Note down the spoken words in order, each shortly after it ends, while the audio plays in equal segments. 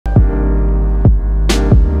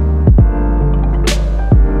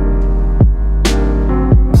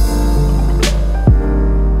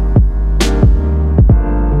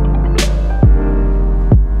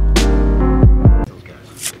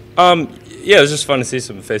Yeah, it was just fun to see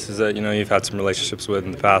some faces that you've had some relationships with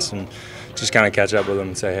in the past, and just kind of catch up with them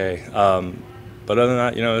and say hey. But other than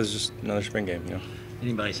that, it was just another spring game.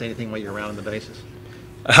 Anybody say anything while you're around the bases?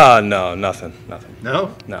 No, nothing.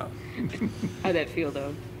 No? No. How'd that feel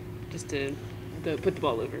though, just to put the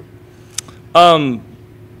ball over?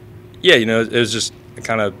 Yeah, it was just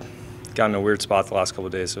kind of got in a weird spot the last couple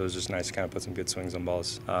of days, so it was just nice to kind of put some good swings on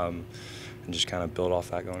balls, and just kind of build off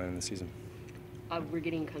that going into the season. We're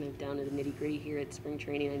getting kind of down to the nitty-gritty here at spring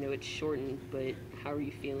training. I know it's shortened, but how are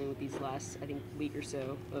you feeling with these last, I think, week or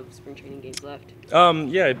so of spring training games left?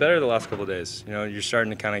 Yeah, better the last couple of days. You're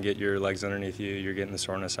starting to kind of get your legs underneath you. You're getting the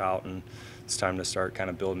soreness out, and it's time to start kind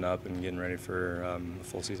of building up and getting ready for a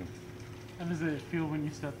full season. How does it feel when you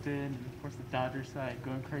stepped in, and of course the Dodgers side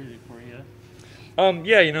going crazy for you?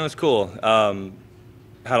 Yeah, it's cool.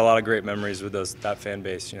 Had a lot of great memories with that fan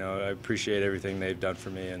base. I appreciate everything they've done for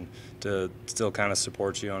me, and to still kind of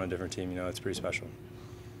support you on a different team, it's pretty special.